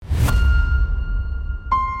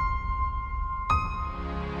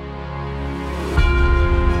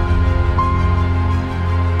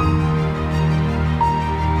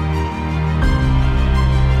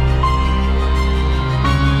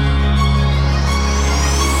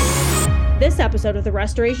episode of the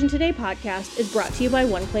Restoration Today podcast is brought to you by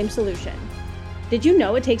One Claim Solution. Did you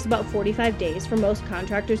know it takes about 45 days for most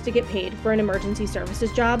contractors to get paid for an emergency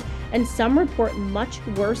services job, and some report much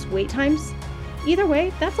worse wait times? Either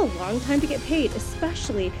way, that's a long time to get paid,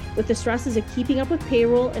 especially with the stresses of keeping up with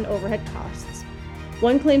payroll and overhead costs.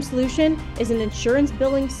 One Claim Solution is an insurance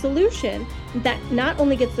billing solution that not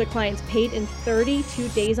only gets their clients paid in 32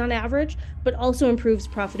 days on average, but also improves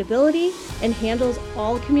profitability and handles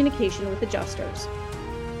all communication with adjusters.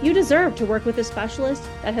 You deserve to work with a specialist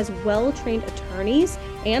that has well-trained attorneys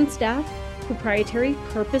and staff, proprietary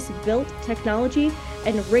purpose-built technology,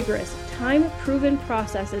 and rigorous time-proven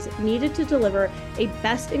processes needed to deliver a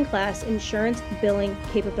best-in-class insurance billing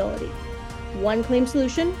capability. One Claim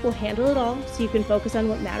Solution will handle it all so you can focus on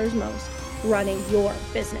what matters most, running your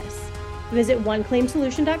business. Visit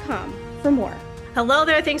oneclaimsolution.com for more. Hello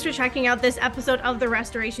there. Thanks for checking out this episode of the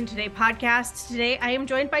Restoration Today podcast. Today, I am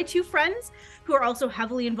joined by two friends who are also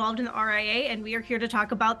heavily involved in the RIA, and we are here to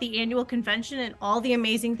talk about the annual convention and all the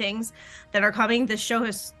amazing things that are coming. This show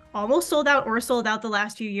has almost sold out or sold out the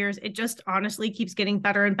last few years. It just honestly keeps getting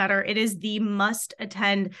better and better. It is the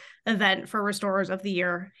must-attend event for Restorers of the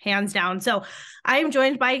Year, hands down. So I am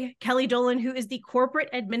joined by Kelly Dolan, who is the Corporate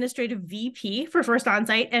Administrative VP for First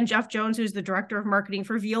Onsite, and Jeff Jones, who's the Director of Marketing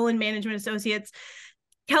for Violand Management Associates.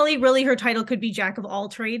 Kelly, really, her title could be Jack of all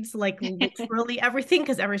trades, like literally everything,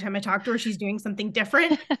 because every time I talk to her, she's doing something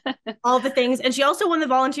different, all the things. And she also won the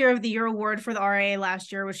Volunteer of the Year award for the RIA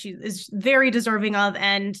last year, which she is very deserving of.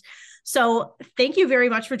 And so thank you very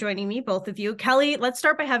much for joining me, both of you. Kelly, let's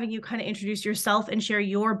start by having you kind of introduce yourself and share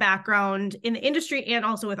your background in the industry and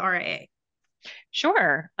also with RIA.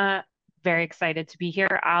 Sure. Very excited to be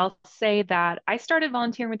here. I'll say that I started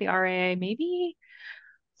volunteering with the RIA maybe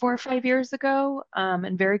 4 or 5 years ago,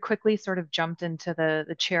 and very quickly sort of jumped into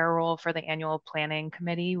the chair role for the annual planning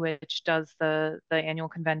committee, which does the annual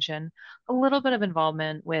convention. A little bit of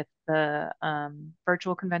involvement with the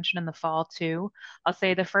virtual convention in the fall too. I'll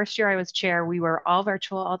say the first year I was chair, we were all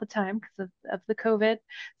virtual all the time because of the COVID.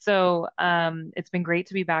 So it's been great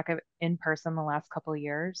to be back in person the last couple of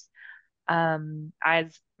years.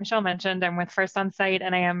 As Michelle mentioned, I'm with First Onsite,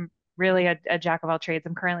 and I am really a jack of all trades.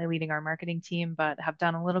 I'm currently leading our marketing team, but have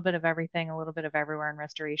done a little bit of everything, a little bit of everywhere in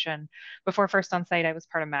restoration. Before First Onsite, I was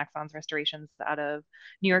part of Maxon's restorations out of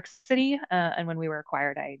New York City. And when we were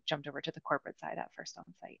acquired, I jumped over to the corporate side at First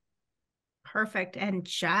Onsite. Perfect. And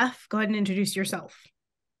Jeff, go ahead and introduce yourself.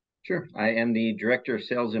 Sure. I am the Director of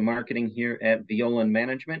Sales and Marketing here at Violand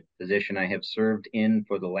Management, position I have served in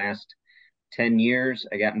for the last 10 years.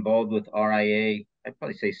 I got involved with RIA, I'd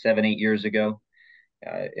probably say 7, 8 years ago.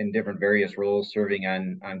 In different various roles, serving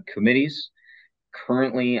on committees.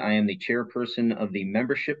 Currently, I am the chairperson of the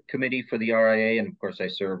membership committee for the RIA, and of course, I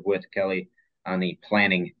serve with Kelly on the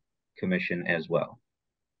planning commission as well.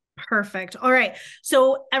 Perfect. All right.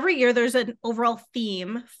 So every year there's an overall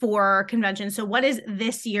theme for convention. So what is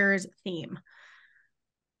this year's theme?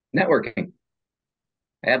 Networking.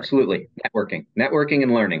 Absolutely. Networking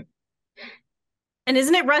and learning. And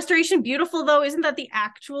isn't it Restoration Beautiful, though? Isn't that the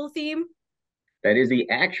actual theme? That is the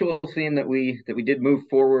actual theme that we did move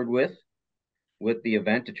forward with the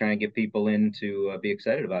event to try and get people in to be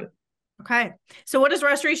excited about it. Okay. So what does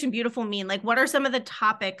Restoration Beautiful mean? Like, what are some of the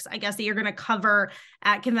topics, I guess, that you're going to cover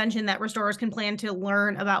at convention that restorers can plan to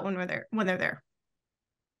learn about when they're there?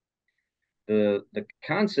 The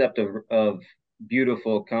concept of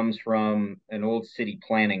beautiful comes from an old city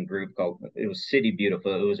planning group it was City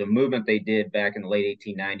Beautiful. It was a movement they did back in the late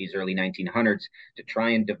 1890s, early 1900s to try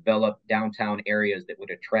and develop downtown areas that would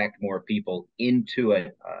attract more people into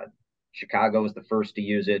it. Chicago was the first to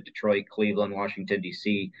use it, Detroit, Cleveland, Washington,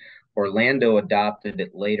 D.C. Orlando adopted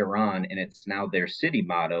it later on, and it's now their city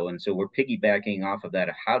motto. And so we're piggybacking off of that.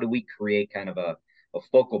 How do we create kind of a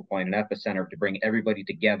focal point, an epicenter to bring everybody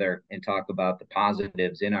together and talk about the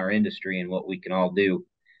positives in our industry and what we can all do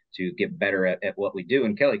to get better at what we do.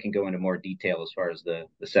 And Kelly can go into more detail as far as the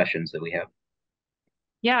sessions that we have.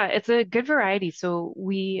 Yeah, it's a good variety. So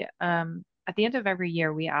we, at the end of every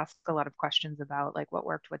year, we ask a lot of questions about like what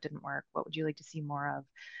worked, what didn't work, what would you like to see more of?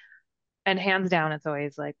 And hands down, it's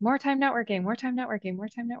always like more time networking, more time networking, more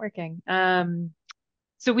time networking.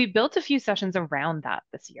 So we built a few sessions around that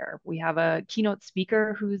this year. We have a keynote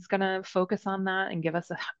speaker who's going to focus on that and give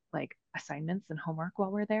us like assignments and homework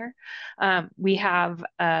while we're there. We have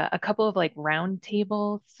a couple of like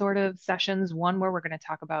roundtable sort of sessions. One where we're going to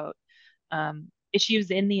talk about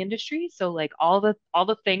issues in the industry. So like all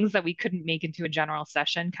the things that we couldn't make into a general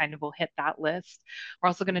session kind of will hit that list. We're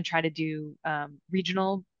also going to try to do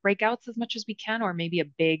regional breakouts as much as we can, or maybe a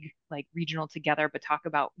big like regional together, but talk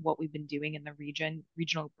about what we've been doing in the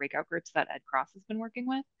regional breakout groups that Ed Cross has been working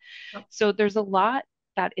with. Yep. So there's a lot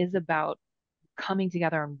that is about coming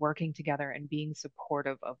together and working together and being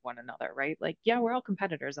supportive of one another, right? Like, yeah, we're all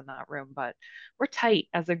competitors in that room, but we're tight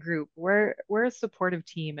as a group. We're a supportive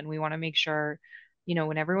team, and we want to make sure,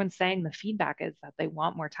 when everyone's saying the feedback is that they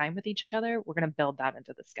want more time with each other, we're going to build that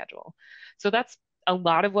into the schedule. So that's a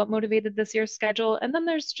lot of what motivated this year's schedule. And then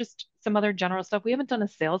there's just some other general stuff. We haven't done a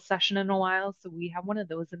sales session in a while, so we have one of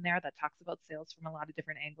those in there that talks about sales from a lot of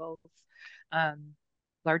different angles.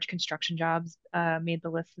 Large construction jobs made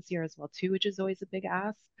the list this year as well too, which is always a big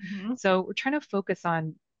ask. Mm-hmm. So we're trying to focus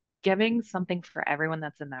on giving something for everyone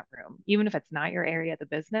that's in that room. Even if it's not your area of the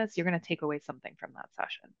business, you're going to take away something from that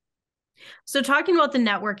session. So talking about the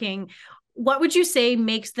networking, what would you say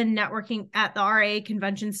makes the networking at the RIA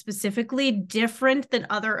convention specifically different than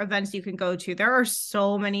other events you can go to? There are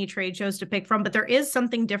so many trade shows to pick from, but there is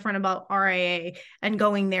something different about RIA and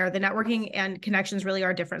going there. The networking and connections really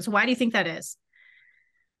are different. So why do you think that is?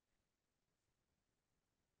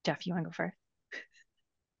 Jeff, you want to go first?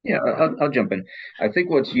 Yeah, I'll jump in. I think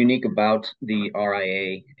what's unique about the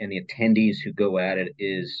RIA and the attendees who go at it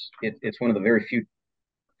is it's one of the very few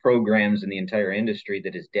programs in the entire industry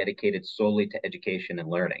that is dedicated solely to education and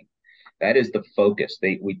learning. That is the focus.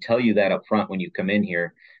 We tell you that up front when you come in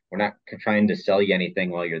here. We're not trying to sell you anything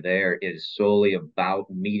while you're there. It is solely about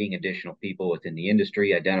meeting additional people within the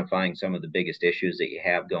industry, identifying some of the biggest issues that you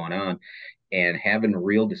have going on, and having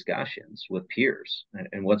real discussions with peers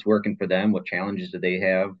and what's working for them, what challenges do they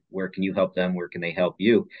have, where can you help them, where can they help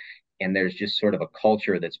you. And there's just sort of a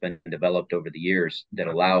culture that's been developed over the years that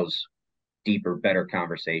allows deeper, better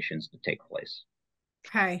conversations to take place.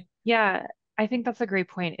 Okay. Yeah, I think that's a great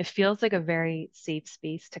point. It feels like a very safe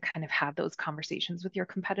space to kind of have those conversations with your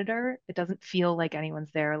competitor. It doesn't feel like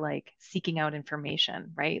anyone's there like seeking out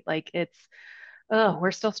information, right? Like it's, oh,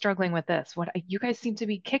 we're still struggling with this. What you guys seem to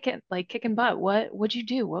be kicking butt. What'd you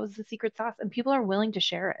do? What was the secret sauce? And people are willing to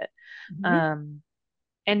share it. Mm-hmm.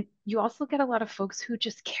 And you also get a lot of folks who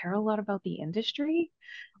just care a lot about the industry.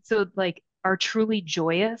 So like are truly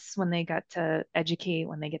joyous when they get to educate,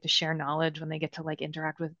 when they get to share knowledge, when they get to like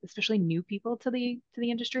interact with especially new people to the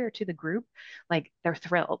industry or to the group, like they're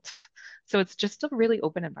thrilled. So it's just a really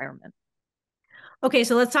open environment. Okay,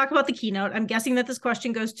 so let's talk about the keynote. I'm guessing that this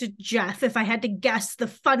question goes to Jeff, if I had to guess the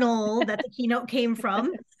funnel that the keynote came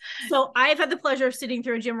from. So I've had the pleasure of sitting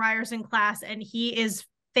through a Jim Ryerson class, and he is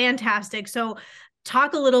fantastic. So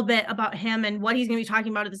talk a little bit about him and what he's going to be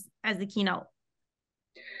talking about as the keynote.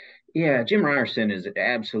 Yeah, Jim Ryerson is an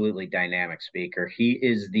absolutely dynamic speaker. He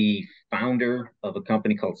is the founder of a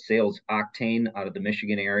company called Sales Octane out of the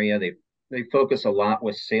Michigan area. They focus a lot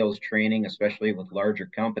with sales training, especially with larger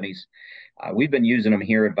companies. We've been using him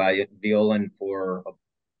here at Violand for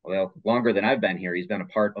longer than I've been here. He's been a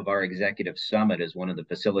part of our executive summit as one of the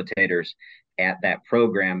facilitators at that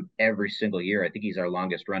program every single year. I think he's our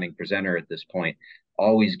longest running presenter at this point.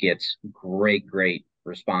 Always gets great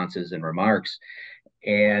responses and remarks.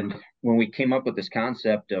 And when we came up with this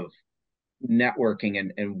concept of networking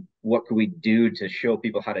and what could we do to show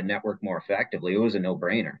people how to network more effectively, it was a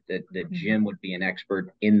no-brainer that Jim would be an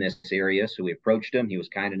expert in this area. So we approached him. He was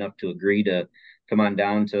kind enough to agree to come on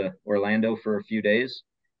down to Orlando for a few days.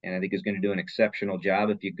 And I think he's going to do an exceptional job.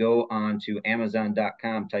 If you go on to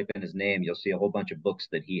Amazon.com, type in his name, you'll see a whole bunch of books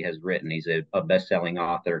that he has written. He's a best-selling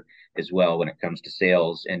author as well when it comes to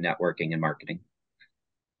sales and networking and marketing.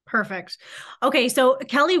 Perfect. Okay, so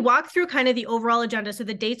Kelly, walk through kind of the overall agenda. So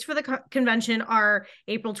the dates for the convention are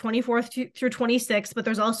April 24th through 26th, but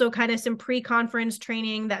there's also kind of some pre-conference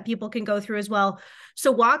training that people can go through as well.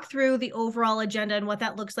 So walk through the overall agenda and what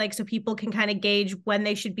that looks like so people can kind of gauge when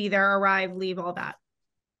they should be there, arrive, leave, all that.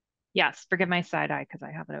 Yes, forget my side eye because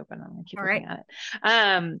I have it open. I'm going to keep looking at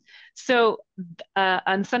it. So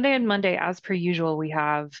on Sunday and Monday, as per usual, we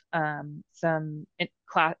have some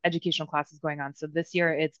educational classes going on. So this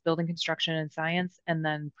year it's building construction and science and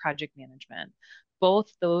then project management.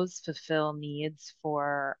 Both those fulfill needs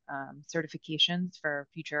for certifications for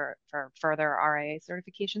further RIA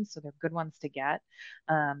certifications. So they're good ones to get.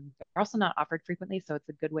 They're also not offered frequently. So it's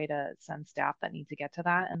a good way to send staff that need to get to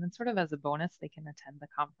that. And then sort of as a bonus, they can attend the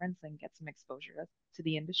conference and get some exposure to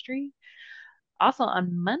the industry. Also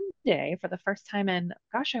on Monday, for the first time in,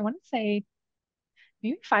 gosh, I want to say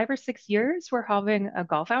maybe 5 or 6 years, we're having a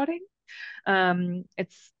golf outing.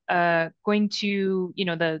 It's going to,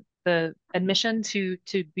 the admission to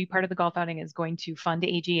be part of the golf outing is going to fund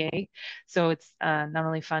AGA. So it's not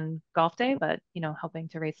only fun golf day, but helping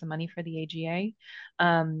to raise some money for the AGA.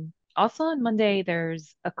 Also on Monday,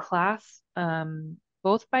 there's a class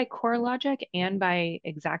both by CoreLogic and by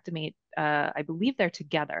Xactimate. I believe they're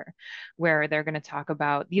together, where they're going to talk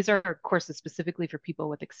about, these are courses specifically for people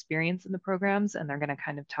with experience in the programs, and they're going to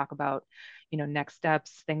kind of talk about, next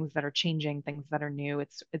steps, things that are changing, things that are new.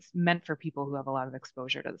 It's meant for people who have a lot of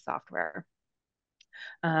exposure to the software.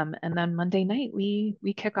 And then Monday night we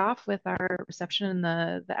kick off with our reception in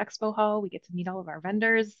the expo hall. We get to meet all of our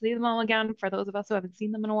vendors, see them all again for those of us who haven't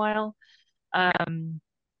seen them in a while. Um,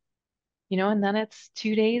 and then it's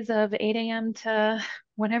 2 days of 8 a.m. to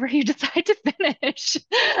whenever you decide to finish.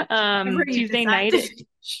 Tuesday night,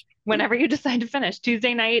 whenever you decide to finish.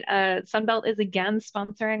 Tuesday night, Sunbelt is again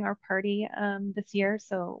sponsoring our party this year,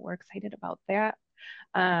 so we're excited about that.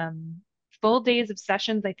 Full days of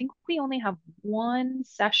sessions. I think we only have one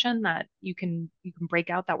session that you can break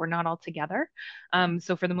out that we're not all together.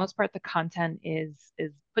 So for the most part, the content is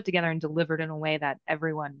put together and delivered in a way that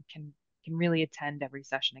everyone can really attend every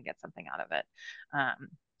session and get something out of it.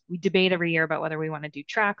 We debate every year about whether we want to do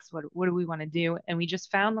tracks, what do we want to do, and we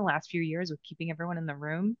just found the last few years with keeping everyone in the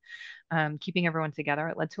room, keeping everyone together,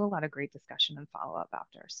 it led to a lot of great discussion and follow up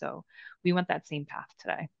after. So we went that same path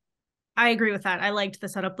today. I agree with that. I liked the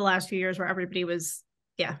setup the last few years where everybody was,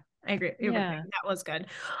 I agree. Yeah. That was good.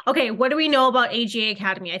 Okay. What do we know about AGA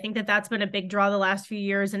Academy? I think that's been a big draw the last few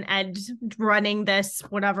years, and Ed running this,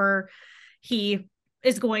 whatever he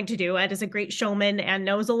is going to do. Ed is a great showman and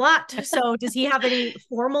knows a lot. So does he have any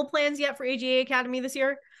formal plans yet for AGA Academy this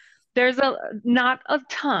year? There's not a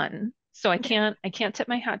ton. So I can't tip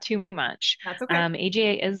my hat too much. That's okay.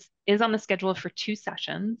 AGA is on the schedule for 2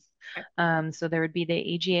 sessions. Okay. So there would be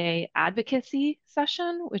the AGA advocacy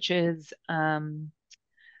session, which is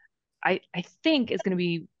I think is going to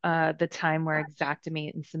be the time where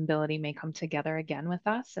Xactimate and Symbility may come together again with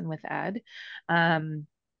us and with Ed.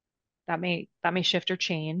 That may shift or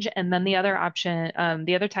change. And then the other option,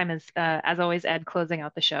 the other time is as always, Ed closing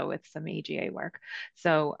out the show with some AGA work.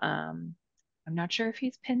 So I'm not sure if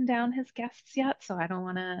he's pinned down his guests yet, so I don't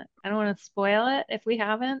want to spoil it if we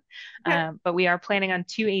haven't. Okay. But we are planning on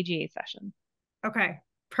 2 AGA sessions. Okay,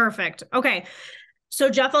 perfect. Okay, so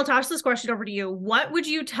Jeff, I'll toss this question over to you. What would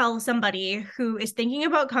you tell somebody who is thinking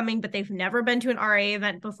about coming, but they've never been to an RIA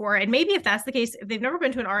event before? And maybe if that's the case, if they've never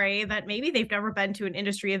been to an RIA event, maybe they've never been to an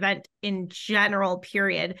industry event in general,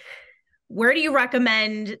 period. Where do you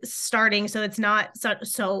recommend starting so it's not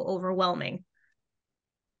so overwhelming?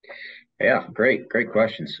 Yeah, great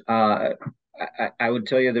questions. I would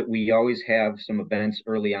tell you that we always have some events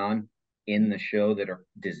early on in the show that are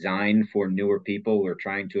designed for newer people. We're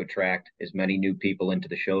trying to attract as many new people into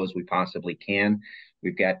the show as we possibly can.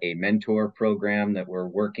 We've got a mentor program that we're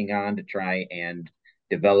working on to try and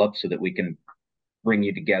develop so that we can bring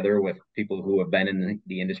you together with people who have been in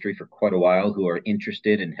the industry for quite a while, who are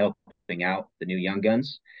interested in helping out the new young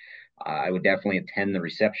guns. I would definitely attend the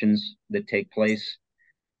receptions that take place.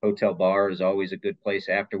 Hotel bar is always a good place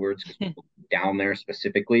afterwards, because people down there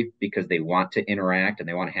specifically because they want to interact and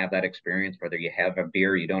they want to have that experience. Whether you have a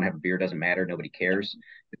beer, you don't have a beer, doesn't matter. Nobody cares.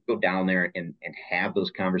 Go down there and have those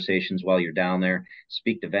conversations while you're down there.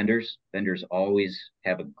 Speak to vendors. Vendors always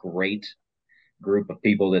have a great group of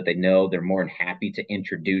people that they know. They're more than happy to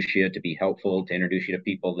introduce you, to be helpful, to introduce you to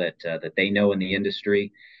people that they know in the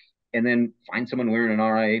industry. And then find someone wearing an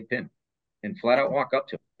RIA pin and flat out walk up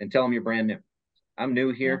to them and tell them you're brand new. I'm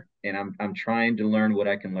new here, and I'm trying to learn what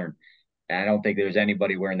I can learn. And I don't think there's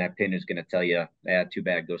anybody wearing that pin who's going to tell you, too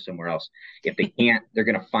bad, go somewhere else. If they can't, they're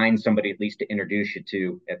going to find somebody at least to introduce you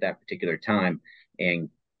to at that particular time and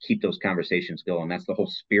keep those conversations going. That's the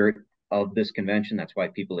whole spirit of this convention. That's why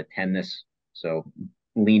people attend this. So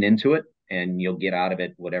lean into it, and you'll get out of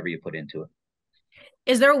it whatever you put into it.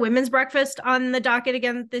 Is there a women's breakfast on the docket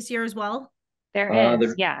again this year as well? There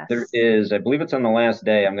is, yes. There is. I believe it's on the last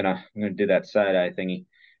day. I'm gonna do that side eye thingy.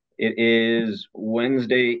 It is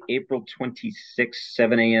Wednesday, April 26th,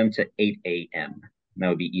 7 a.m. to 8 a.m. That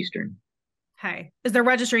would be Eastern. Okay. Is there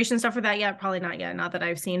registration stuff for that yet? Probably not yet, not that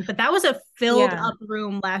I've seen. But that was a filled up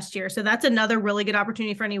room last year. So that's another really good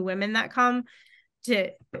opportunity for any women that come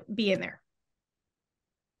to be in there.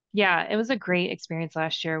 Yeah, it was a great experience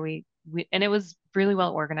last year. We and it was really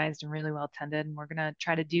well organized and really well attended. And we're gonna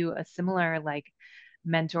try to do a similar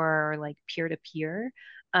mentor or peer-to-peer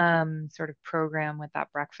sort of program with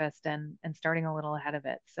that breakfast and starting a little ahead of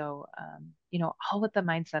it. So all with the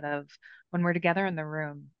mindset of when we're together in the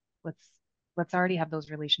room, let's already have those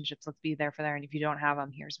relationships. Let's be there for there. And if you don't have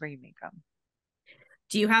them, here's where you make them.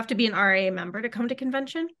 Do you have to be an RIA member to come to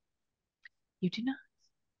convention? You do not.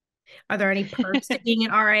 Are there any perks to being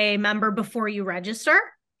an RIA member before you register?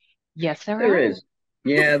 Yes, there is.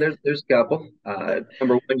 Yeah, there's a couple.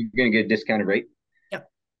 Number one, you're going to get a discounted rate. Yep.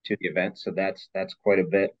 to the event. So that's quite a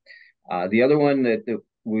bit. The other one that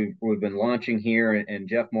we've been launching here, and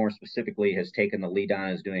Jeff Moore specifically has taken the lead on,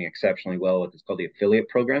 is doing exceptionally well with. It's called the affiliate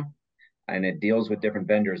program, and it deals with different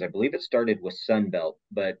vendors. I believe it started with Sunbelt,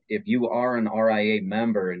 but if you are an RIA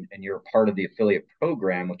member and you're a part of the affiliate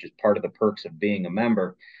program, which is part of the perks of being a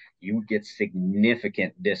member, you get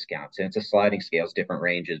significant discounts. And it's a sliding scale, it's different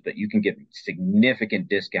ranges, but you can get significant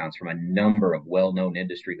discounts from a number of well-known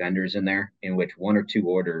industry vendors in there, in which one or two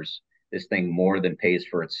orders, this thing more than pays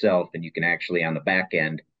for itself, and you can actually on the back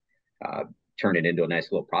end turn it into a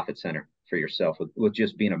nice little profit center for yourself with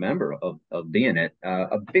just being a member of being it.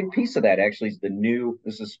 A big piece of that actually is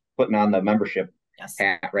this is putting on the membership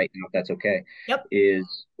hat right now, if that's okay. Yep.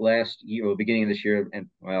 Is last year, beginning of this year, and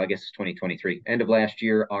well, I guess it's 2023, end of last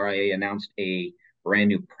year, RIA announced a brand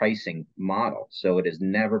new pricing model. So it has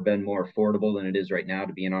never been more affordable than it is right now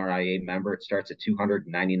to be an RIA member. It starts at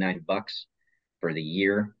 $299 for the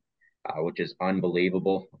year, which is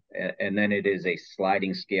unbelievable. And then it is a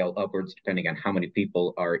sliding scale upwards depending on how many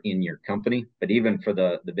people are in your company. But even for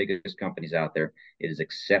the biggest companies out there, it is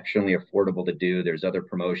exceptionally affordable to do. There's other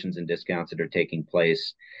promotions and discounts that are taking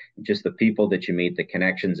place. Just the people that you meet, the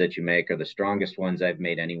connections that you make are the strongest ones I've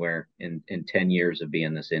made anywhere in 10 years of being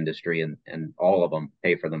in this industry. And all of them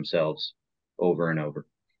pay for themselves over and over.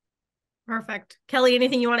 Perfect. Kelly,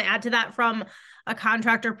 anything you want to add to that from a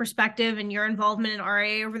contractor perspective and your involvement in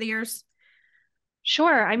RIA over the years?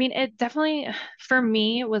 Sure. I mean, it definitely, for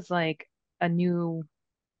me, it was like a new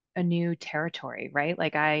territory, right?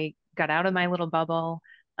 Like I got out of my little bubble.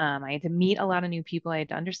 I had to meet a lot of new people. I had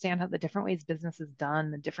to understand how the different ways business is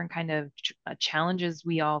done, the different kind of challenges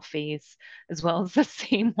we all face, as well as the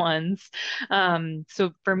same ones.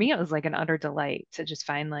 So for me, it was like an utter delight to just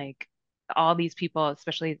find like all these people,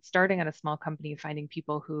 especially starting at a small company, finding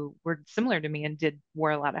people who were similar to me and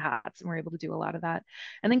wore a lot of hats and were able to do a lot of that.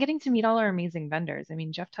 And then getting to meet all our amazing vendors. I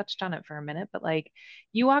mean, Jeff touched on it for a minute, but like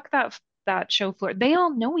you walk that show floor, they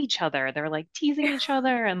all know each other. They're like teasing each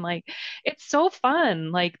other and like it's so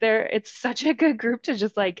fun. Like it's such a good group to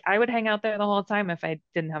just like I would hang out there the whole time if I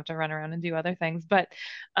didn't have to run around and do other things. But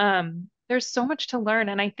there's so much to learn.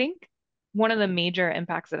 And I think one of the major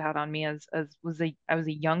impacts it had on me I was a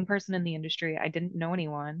young person in the industry. I didn't know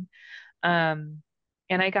anyone. And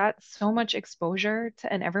I got so much exposure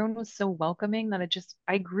to, and everyone was so welcoming that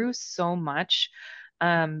I grew so much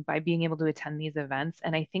by being able to attend these events.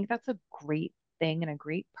 And I think that's a great thing and a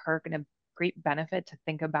great perk and a great benefit to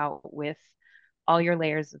think about with all your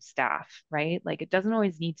layers of staff, right? Like it doesn't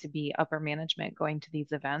always need to be upper management going to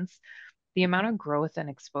these events. The amount of growth and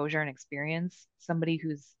exposure and experience somebody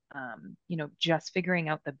who's just figuring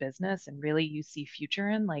out the business and really you see future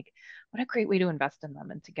in, like what a great way to invest in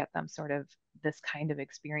them and to get them sort of this kind of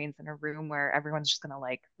experience in a room where everyone's just going to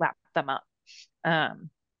like lap them up.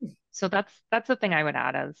 So that's the thing I would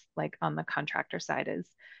add as like on the contractor side is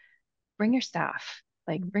bring your staff,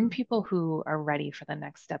 like bring people who are ready for the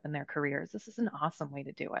next step in their careers. This is an awesome way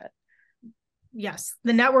to do it. Yes,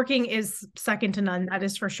 the networking is second to none. That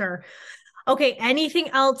is for sure. Okay, anything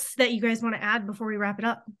else that you guys want to add before we wrap it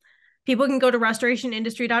up? People can go to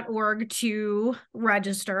restorationindustry.org to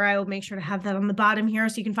register. I will make sure to have that on the bottom here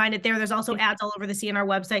so you can find it there. There's also ads all over the CNR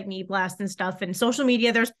website and eBlast and stuff and social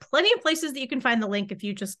media. There's plenty of places that you can find the link if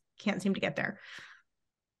you just can't seem to get there.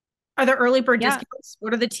 Are there early bird discounts?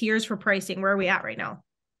 What are the tiers for pricing? Where are we at right now?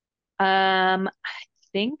 I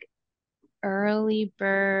think early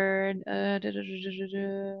bird.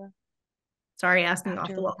 Sorry, asking off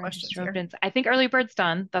the wall questions here. I think early bird's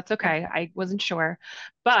done. That's okay. I wasn't sure.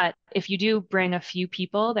 But if you do bring a few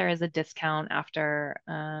people, there is a discount after,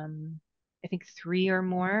 I think 3 or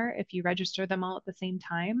more if you register them all at the same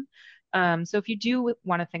time. So if you do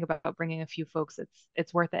want to think about bringing a few folks,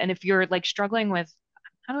 it's worth it. And if you're like struggling with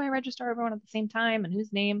how do I register everyone at the same time and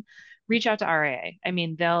whose name, reach out to RIA. I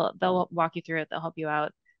mean, they'll walk you through it. They'll help you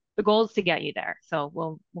out. The goal is to get you there. So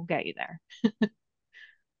we'll get you there.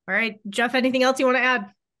 All right, Jeff, anything else you want to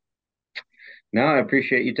add? No, I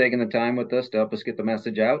appreciate you taking the time with us to help us get the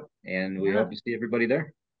message out, and we hope to see everybody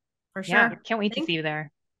there. For sure. Yeah, can't wait to see you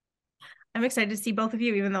there. I'm excited to see both of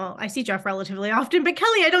you, even though I see Jeff relatively often, but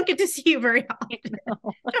Kelly, I don't get to see you very often.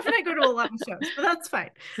 Jeff and I go to a lot of shows, but that's fine.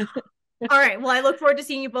 All right, well, I look forward to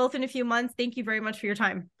seeing you both in a few months. Thank you very much for your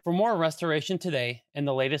time. For more Restoration Today and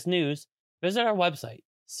the latest news, visit our website,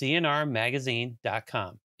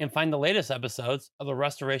 cnrmagazine.com. And find the latest episodes of the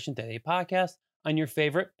Restoration Today podcast on your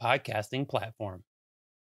favorite podcasting platform.